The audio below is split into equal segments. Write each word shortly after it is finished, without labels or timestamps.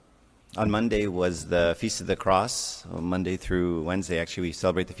On Monday was the Feast of the Cross. Monday through Wednesday, actually, we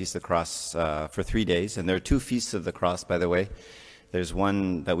celebrate the Feast of the Cross for 3 days. And there are two Feasts of the Cross, by the way. There's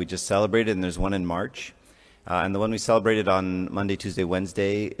one that we just celebrated, and there's one in March. And the one we celebrated on Monday, Tuesday,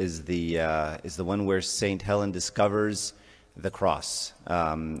 Wednesday is the one where Saint Helen discovers the cross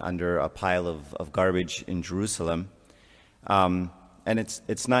under a pile of garbage in Jerusalem. And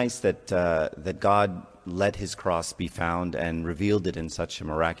it's nice that God let his cross be found and revealed it in such a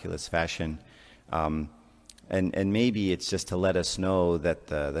miraculous fashion. And maybe it's just to let us know that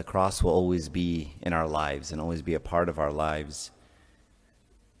the cross will always be in our lives and always be a part of our lives.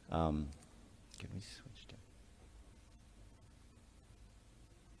 Can we switch to?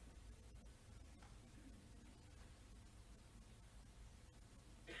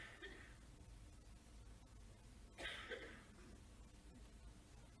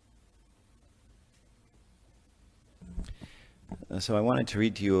 So I wanted to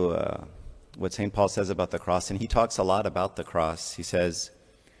read to you what St. Paul says about the cross, and he talks a lot about the cross. He says,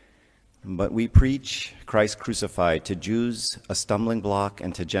 "But we preach Christ crucified, to Jews a stumbling block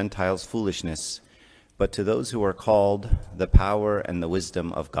and to Gentiles foolishness, but to those who are called the power and the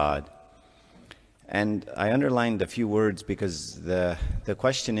wisdom of God." And I underlined a few words because the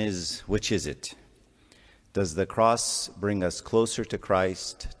question is, which is it? Does the cross bring us closer to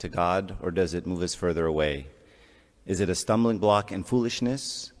Christ, to God, or does it move us further away? Is it a stumbling block and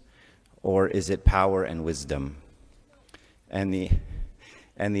foolishness, or is it power and wisdom? And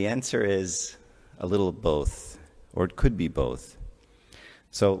the answer is a little of both, or it could be both.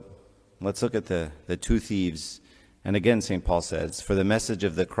 So let's look at the two thieves. And again, St. Paul says, "For the message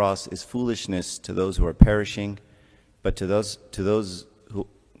of the cross is foolishness to those who are perishing, but to those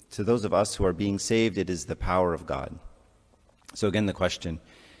of us who are being saved, it is the power of God." So again, the question,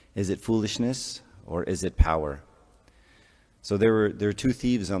 is it foolishness or is it power? So there are two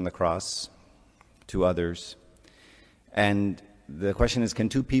thieves on the cross, two others. And the question is, can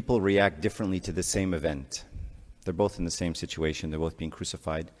two people react differently to the same event? They're both in the same situation. They're both being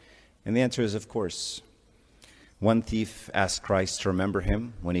crucified. And the answer is, of course. One thief asked Christ to remember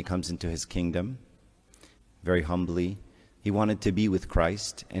him when he comes into his kingdom, very humbly. He wanted to be with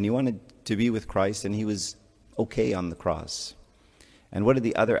Christ, and he was okay on the cross. And what did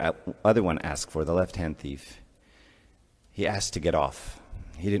the other one ask for, the left-hand thief? He asked to get off.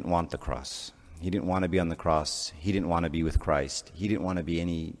 He didn't want the cross. He didn't want to be on the cross. He didn't want to be with Christ. He didn't want to be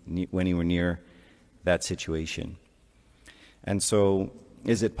anywhere near that situation. And so,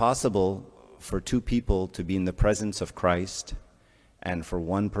 is it possible for two people to be in the presence of Christ and for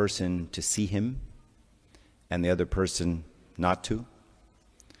one person to see him and the other person not to?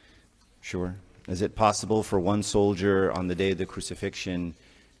 Sure. Is it possible for one soldier on the day of the crucifixion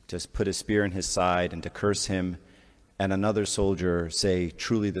to put a spear in his side and to curse him, and another soldier say,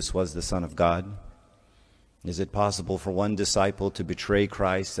 "Truly this was the Son of God"? Is it possible for one disciple to betray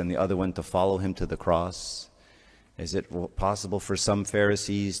Christ and the other one to follow him to the cross? Is it possible for some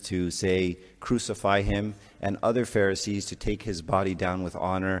Pharisees to say, "Crucify him," and other Pharisees to take his body down with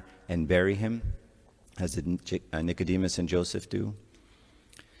honor and bury him, as did Nicodemus and Joseph do?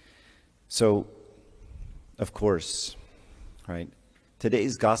 So, of course, right,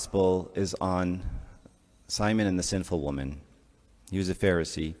 today's gospel is on Simon and the sinful woman. He was a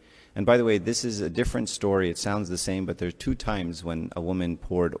Pharisee. And by the way, this is a different story. It sounds the same, but there are two times when a woman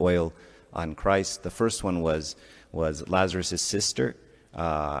poured oil on Christ. The first one was Lazarus' sister,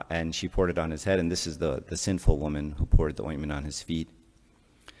 and she poured it on his head. And this is the sinful woman who poured the ointment on his feet.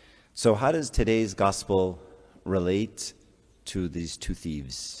 So how does today's gospel relate to these two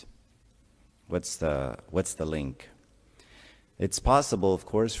thieves? What's the link? It's possible, of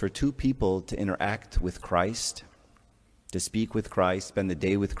course, for two people to interact with Christ, to speak with Christ, spend the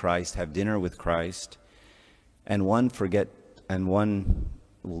day with Christ, have dinner with Christ, and one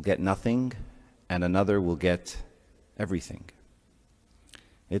will get nothing, and another will get everything.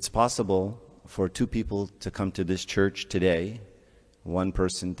 It's possible for two people to come to this church today, one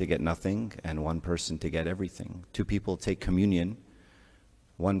person to get nothing, and one person to get everything. Two people take communion.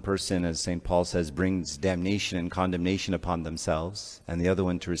 One person, as St. Paul says, brings damnation and condemnation upon themselves, and the other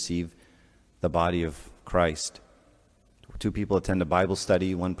one to receive the body of Christ. Two people attend a Bible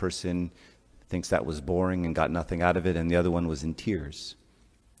study. One person thinks that was boring and got nothing out of it, and the other one was in tears.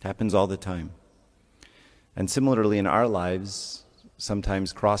 It happens all the time. And similarly, in our lives,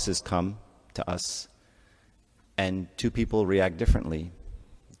 sometimes crosses come to us, and two people react differently.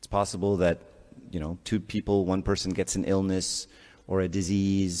 It's possible that, two people, one person gets an illness or a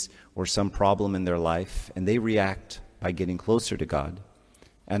disease or some problem in their life, and they react by getting closer to God.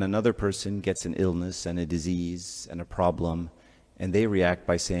 And another person gets an illness and a disease and a problem, and they react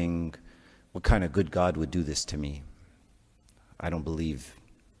by saying, what kind of good God would do this to me? I don't believe,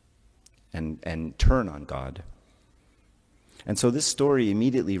 and turn on God. And so this story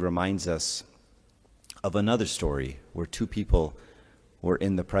immediately reminds us of another story where two people were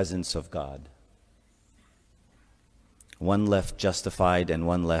in the presence of God. One left justified and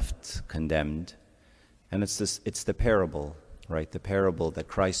one left condemned. And it's the parable, right? The parable that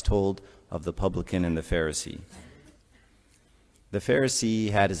Christ told of the publican and the Pharisee. The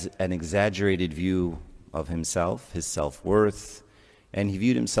Pharisee had an exaggerated view of himself, his self-worth, and he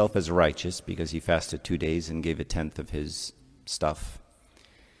viewed himself as righteous because he fasted 2 days and gave a tenth of his stuff.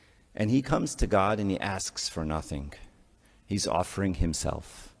 And he comes to God and he asks for nothing. He's offering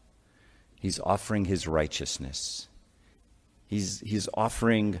himself. He's offering his righteousness. He's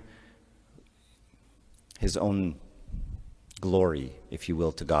offering his own glory, if you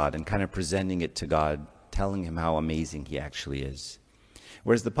will, to God, and kind of presenting it to God, telling him how amazing he actually is.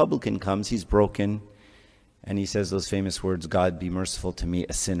 Whereas the publican comes, he's broken, and he says those famous words, "God, be merciful to me,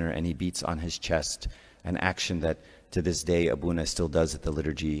 a sinner," and he beats on his chest, an action that to this day Abuna still does at the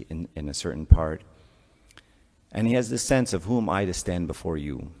liturgy in a certain part. And he has this sense of, who am I to stand before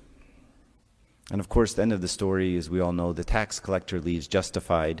you? And of course, the end of the story, as we all know, the tax collector leaves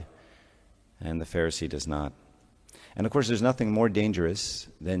justified, and the Pharisee does not. And of course, there's nothing more dangerous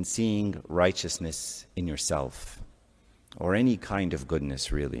than seeing righteousness in yourself, or any kind of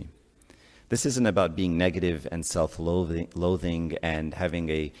goodness, really. This isn't about being negative and self-loathing and having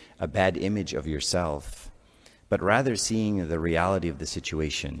a bad image of yourself, but rather seeing the reality of the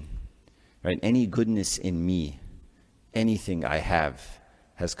situation. Right? Any goodness in me, anything I have,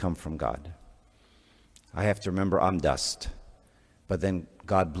 has come from God. I have to remember I'm dust, but then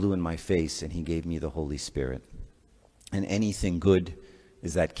God blew in my face and he gave me the Holy Spirit. And anything good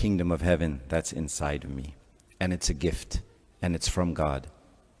is that kingdom of heaven that's inside of me. And it's a gift, and it's from God.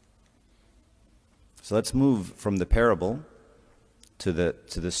 So let's move from the parable to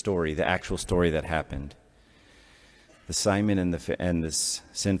the story, the actual story that happened. The Simon and this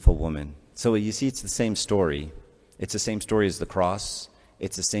sinful woman. So you see, it's the same story. It's the same story as the cross.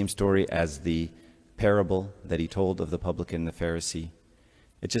 It's the same story as the parable that he told of the publican and the Pharisee.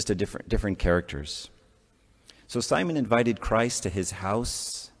 It's just different characters. So Simon invited Christ to his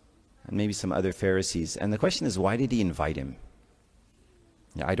house, and maybe some other Pharisees. And the question is, why did he invite him?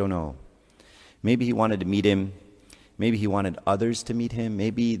 Yeah, I don't know. Maybe he wanted to meet him. Maybe he wanted others to meet him.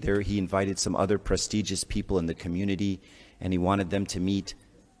 Maybe he invited some other prestigious people in the community, and he wanted them to meet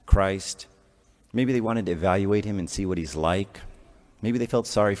Christ. Maybe they wanted to evaluate him and see what he's like. Maybe they felt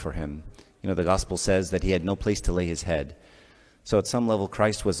sorry for him. You know, the gospel says that he had no place to lay his head. So at some level,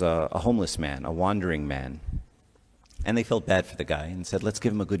 Christ was a homeless man, a wandering man. And they felt bad for the guy and said, let's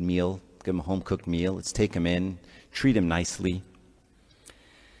give him a good meal, give him a home-cooked meal, let's take him in, treat him nicely.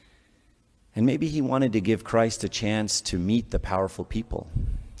 And maybe he wanted to give Christ a chance to meet the powerful people,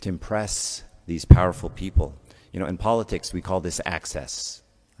 to impress these powerful people. You know, in politics, we call this access,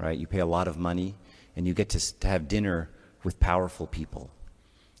 right? You pay a lot of money, and you get to have dinner with powerful people.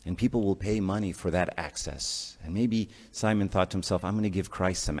 And people will pay money for that access. And maybe Simon thought to himself, I'm going to give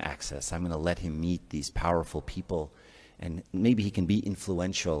Christ some access. I'm going to let him meet these powerful people. And maybe he can be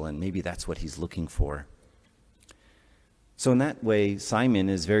influential, and maybe that's what he's looking for. So in that way, Simon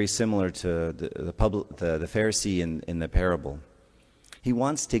is very similar to the Pharisee in the parable. He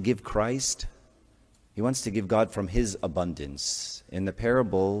wants to give Christ, he wants to give God from his abundance. In the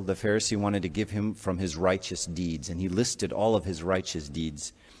parable, the Pharisee wanted to give him from his righteous deeds, and he listed all of his righteous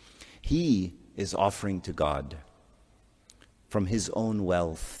deeds. He is offering to God from his own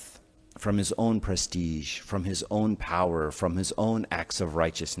wealth, from his own prestige, from his own power, from his own acts of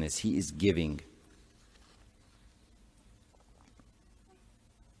righteousness. He is giving.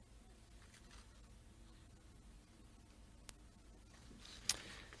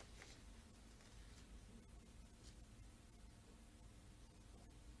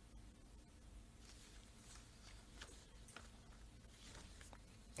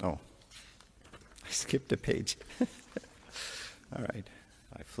 Oh, I skipped a page. All right.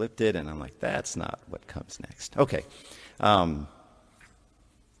 I flipped it, and I'm like, that's not what comes next. Okay. All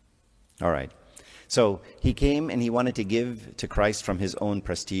right. So he came, and he wanted to give to Christ from his own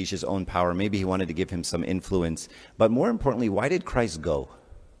prestige, his own power. Maybe he wanted to give him some influence. But more importantly, why did Christ go?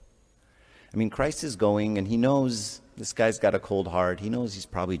 I mean, Christ is going, and he knows this guy's got a cold heart. He knows he's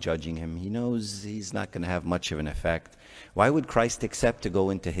probably judging him. He knows he's not going to have much of an effect. Why would Christ accept to go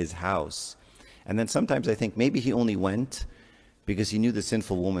into his house? And then sometimes I think maybe he only went because he knew the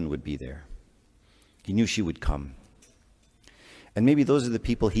sinful woman would be there. He knew she would come. And maybe those are the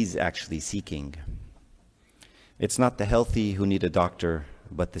people he's actually seeking. It's not the healthy who need a doctor,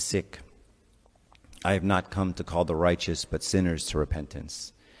 but the sick. I have not come to call the righteous, but sinners to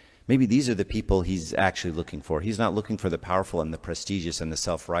repentance. Maybe these are the people he's actually looking for. He's not looking for the powerful and the prestigious and the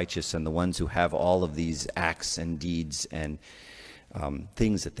self-righteous and the ones who have all of these acts and deeds and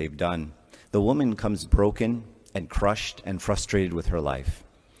things that they've done. The woman comes broken and crushed and frustrated with her life.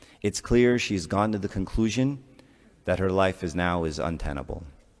 It's clear she's gone to the conclusion that her life is untenable.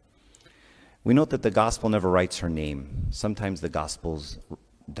 We note that the gospel never writes her name. Sometimes the gospels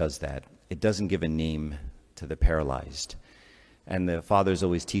does that. It doesn't give a name to the paralyzed. And the fathers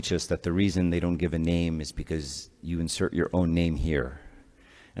always teach us that the reason they don't give a name is because you insert your own name here.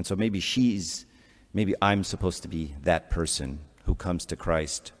 And so maybe I'm supposed to be that person who comes to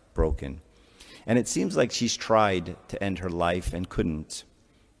Christ broken. And it seems like she's tried to end her life and couldn't.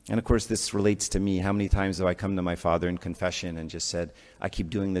 And of course, this relates to me. How many times have I come to my father in confession and just said, I keep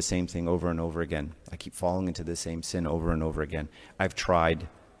doing the same thing over and over again. I keep falling into the same sin over and over again. I've tried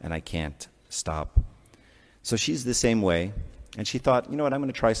and I can't stop. So she's the same way. And she thought, you know what, I'm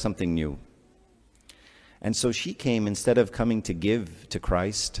going to try something new. And so she came, instead of coming to give to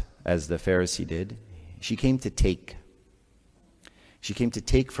Christ, as the Pharisee did, she came to take. She came to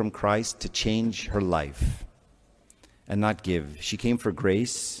take from Christ to change her life and not give. She came for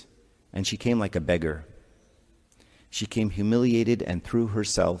grace, and she came like a beggar. She came humiliated and threw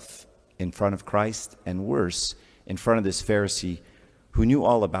herself in front of Christ, and worse, in front of this Pharisee who knew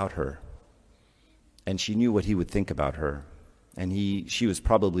all about her. And she knew what he would think about her. And she was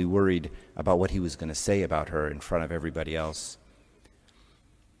probably worried about what he was going to say about her in front of everybody else.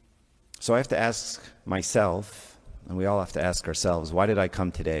 So I have to ask myself, and we all have to ask ourselves, why did I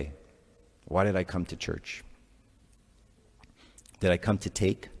come today? Why did I come to church? Did I come to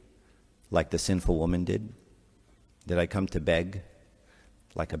take, like the sinful woman did? Did I come to beg,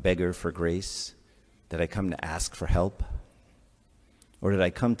 like a beggar for grace? Did I come to ask for help? Or did I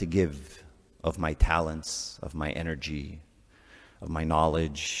come to give of my talents, of my energy, of my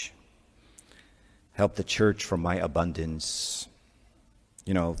knowledge, help the church from my abundance?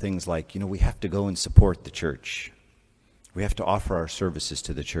 Things like, we have to go and support the church. We have to offer our services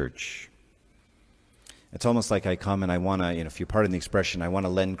to the church. It's almost like I come and I want to, if you pardon the expression, I want to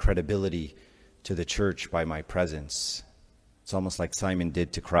lend credibility to the church by my presence. It's almost like Simon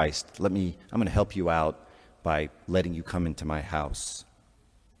did to Christ. I'm going to help you out by letting you come into my house.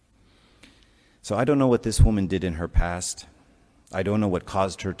 So I don't know what this woman did in her past. I don't know what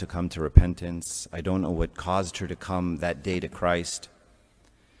caused her to come to repentance. I don't know what caused her to come that day to Christ.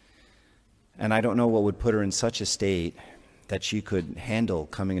 And I don't know what would put her in such a state that she could handle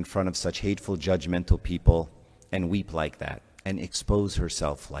coming in front of such hateful, judgmental people and weep like that and expose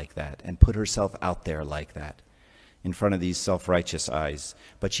herself like that and put herself out there like that in front of these self-righteous eyes.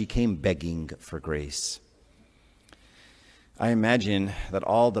 But she came begging for grace. I imagine that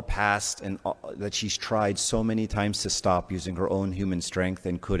all the past and that she's tried so many times to stop using her own human strength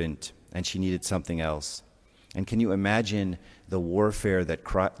and couldn't, and she needed something else. And can you imagine the warfare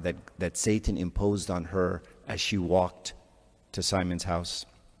that Satan imposed on her as she walked to Simon's house?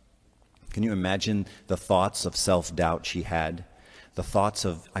 Can you imagine the thoughts of self-doubt she had? The thoughts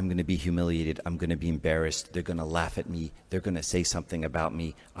of, I'm going to be humiliated, I'm going to be embarrassed, they're going to laugh at me, they're going to say something about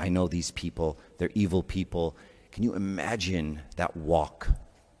me, I know these people, they're evil people. Can you imagine that walk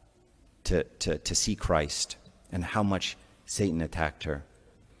to see Christ and how much Satan attacked her?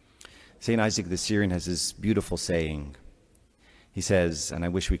 St. Isaac the Syrian has this beautiful saying. He says, and I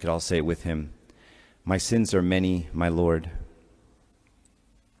wish we could all say it with him, "My sins are many, my Lord,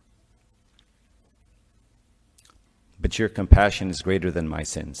 but your compassion is greater than my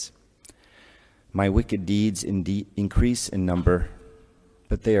sins. My wicked deeds indeed increase in number,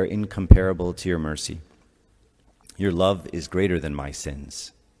 but they are incomparable to your mercy. Your love is greater than my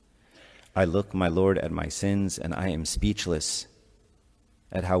sins. I look, my Lord, at my sins, and I am speechless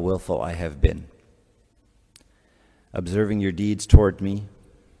at how willful I have been. Observing your deeds toward me,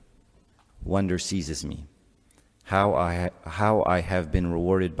 wonder seizes me, how I have been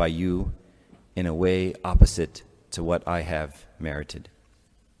rewarded by you in a way opposite to what I have merited."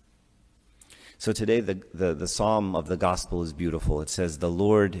 So today the psalm of the gospel is beautiful. It says, "The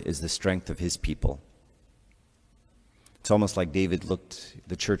Lord is the strength of his people." It's almost like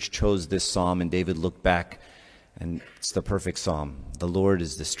the church chose this psalm, and David looked back, and it's the perfect psalm. The Lord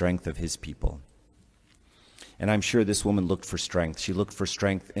is the strength of his people. And I'm sure this woman looked for strength. She looked for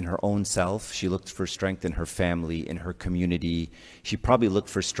strength in her own self. She looked for strength in her family, in her community. She probably looked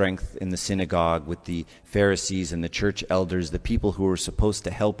for strength in the synagogue with the Pharisees and the church elders, the people who were supposed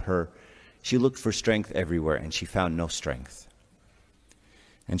to help her. She looked for strength everywhere, and she found no strength.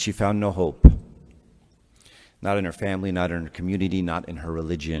 And she found no hope. Not in her family, not in her community, not in her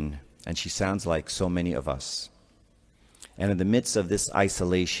religion. and she sounds like so many of us. And in the midst of this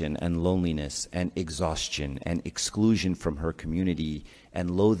isolation and loneliness and exhaustion and exclusion from her community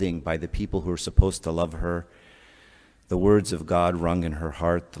and loathing by the people who are supposed to love her, the words of God rung in her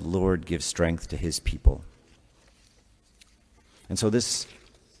heart, the Lord gives strength to his people. And so this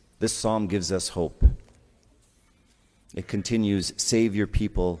psalm gives us hope. It continues, save your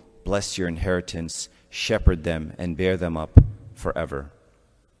people, bless your inheritance, shepherd them, and bear them up forever.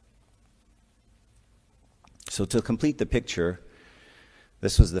 So to complete the picture,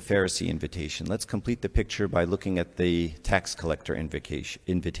 this was the Pharisee invitation. Let's complete the picture by looking at the tax collector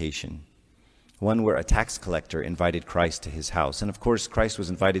invitation. One where a tax collector invited Christ to his house. And of course, Christ was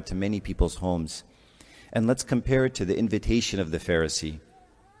invited to many people's homes. And let's compare it to the invitation of the Pharisee.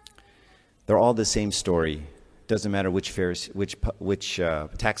 They're all the same story. Doesn't matter which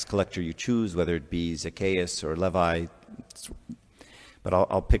tax collector you choose, whether it be Zacchaeus or Levi. But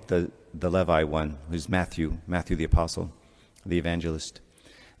I'll pick the Levi one, who's Matthew the apostle, the evangelist.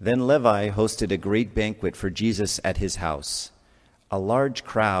 Then Levi hosted a great banquet for Jesus at his house. A large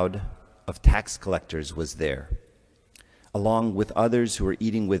crowd of tax collectors was there, along with others who were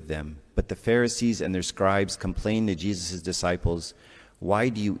eating with them. But the Pharisees and their scribes complained to Jesus' disciples, "Why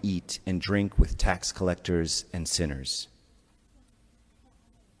do you eat and drink with tax collectors and sinners?"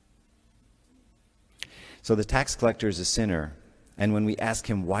 So the tax collector is a sinner. And when we ask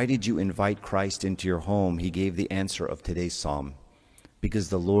him, why did you invite Christ into your home? He gave the answer of today's psalm, because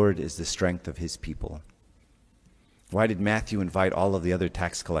the Lord is the strength of his people. Why did Matthew invite all of the other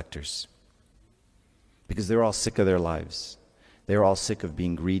tax collectors? Because they're all sick of their lives. They're all sick of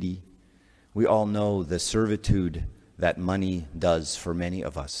being greedy. We all know the servitude that money does for many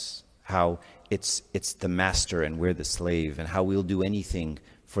of us, how it's the master and we're the slave, and how we'll do anything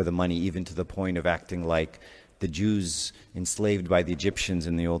for the money, even to the point of acting like the Jews enslaved by the Egyptians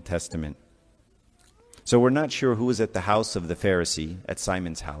in the Old Testament. So we're not sure who was at the house of the Pharisee, at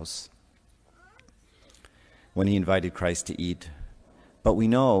Simon's house, when he invited Christ to eat. But we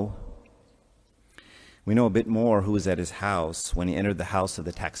know a bit more who was at his house when he entered the house of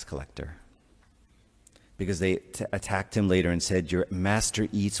the tax collector. Because they attacked him later and said, "Your master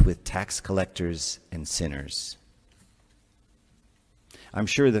eats with tax collectors and sinners." I'm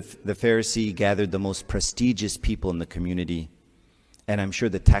sure the Pharisee gathered the most prestigious people in the community, and I'm sure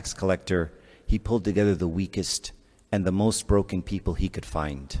the tax collector, he pulled together the weakest and the most broken people he could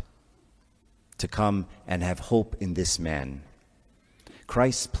find to come and have hope in this man.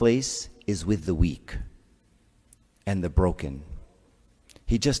 Christ's place is with the weak and the broken.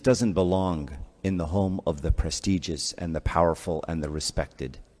 He just doesn't belong in the home of the prestigious and the powerful and the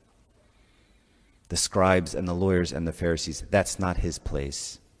respected. The scribes and the lawyers and the Pharisees, that's not his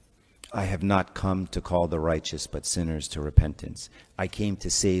place. I have not come to call the righteous but sinners to repentance. I came to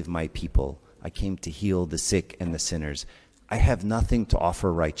save my people. I came to heal the sick and the sinners. I have nothing to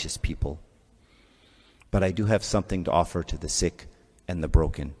offer righteous people, but I do have something to offer to the sick and the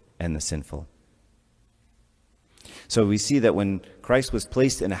broken and the sinful. So we see that when Christ was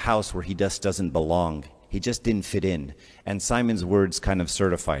placed in a house where he just doesn't belong, he just didn't fit in. And Simon's words kind of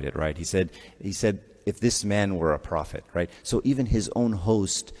certified it, right? He said, if this man were a prophet, right? So even his own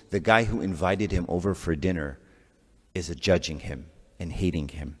host, the guy who invited him over for dinner, is judging him and hating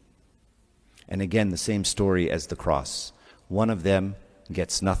him. And again, the same story as the cross. One of them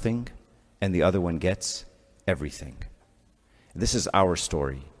gets nothing, and the other one gets everything. This is our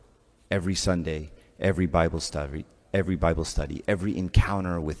story. Every Sunday, every Bible study, every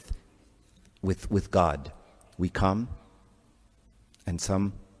encounter with God, we come, and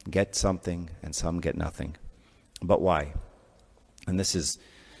some get something and some get nothing. But why? And this is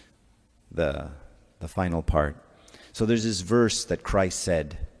the final part. So there's this verse that Christ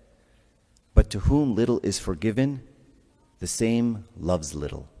said, "But to whom little is forgiven, the same loves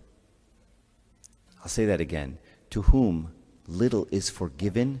little." I'll say that again. To whom little is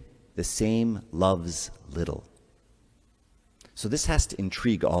forgiven, the same loves little. So this has to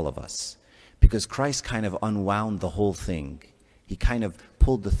intrigue all of us, because Christ kind of unwound the whole thing. He kind of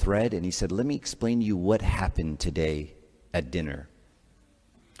pulled the thread and he said, let me explain to you what happened today at dinner.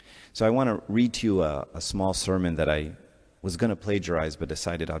 So I want to read to you a small sermon that I was going to plagiarize, but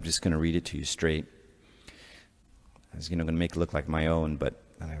decided I'm just going to read it to you straight. I was going to make it look like my own, but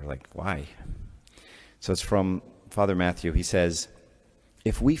I was like, why? So it's from Father Matthew. He says,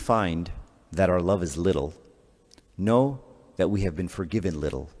 "If we find that our love is little, know that we have been forgiven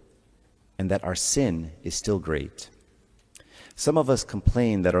little, and that our sin is still great. Some of us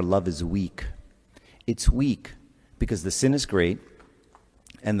complain that our love is weak. It's weak because the sin is great,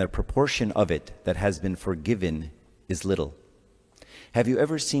 and the proportion of it that has been forgiven is little. Have you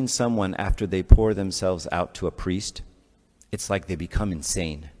ever seen someone after they pour themselves out to a priest? It's like they become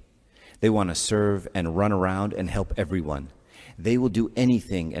insane. They want to serve and run around and help everyone. They will do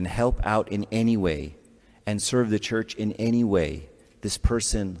anything and help out in any way and serve the church in any way. This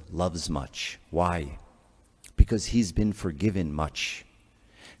person loves much. Why? Because he's been forgiven much.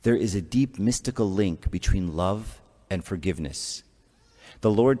 There is a deep mystical link between love and forgiveness.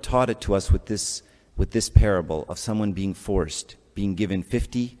 The Lord taught it to us with this parable of someone being forced, being given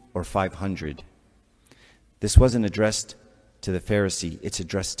 50 or 500. This wasn't addressed to the Pharisee, it's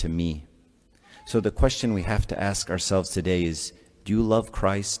addressed to me. So the question we have to ask ourselves today is, do you love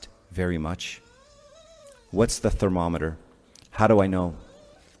Christ very much? What's the thermometer? How do I know?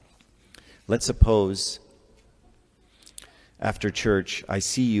 Let's suppose after church, I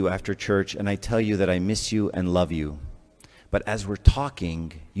see you after church and I tell you that I miss you and love you. But as we're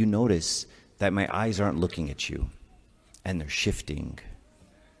talking, you notice that my eyes aren't looking at you and they're shifting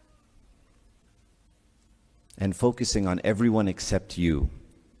and focusing on everyone except you.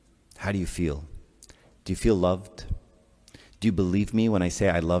 How do you feel? Do you feel loved? Do you believe me when I say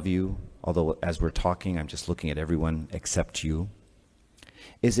I love you, although as we're talking, I'm just looking at everyone except you?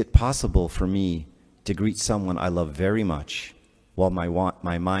 Is it possible for me to greet someone I love very much while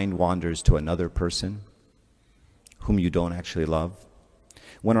my mind wanders to another person whom you don't actually love?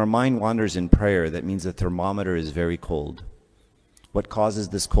 When our mind wanders in prayer, that means the thermometer is very cold. What causes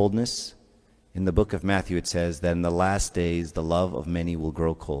this coldness? In the book of Matthew it says that in the last days the love of many will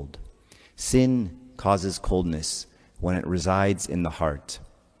grow cold. Sin causes coldness when it resides in the heart.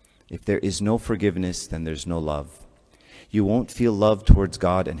 If there is no forgiveness, then there's no love. You won't feel love towards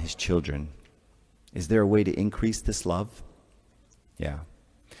God and His children. Is there a way to increase this love? Yeah.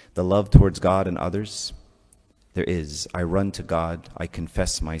 The love towards God and others? There is. I run to God, I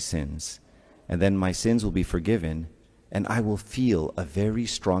confess my sins, and then my sins will be forgiven, and I will feel a very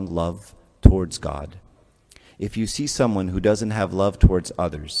strong love towards God. If you see someone who doesn't have love towards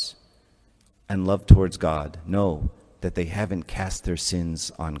others and love towards God, know that they haven't cast their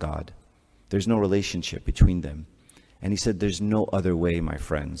sins on God. There's no relationship between them. And he said, there's no other way, my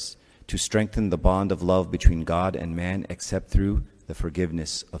friends, to strengthen the bond of love between God and man except through the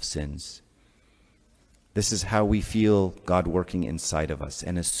forgiveness of sins. This is how we feel God working inside of us.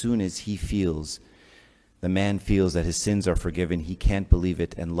 And as soon as the man feels that his sins are forgiven, he can't believe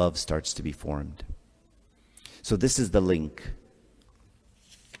it, and love starts to be formed. So this is the link.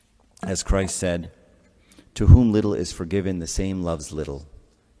 As Christ said, to whom little is forgiven, the same loves little.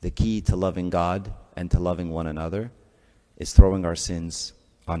 The key to loving God and to loving one another is throwing our sins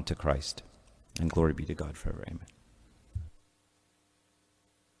onto Christ. And glory be to God forever. Amen.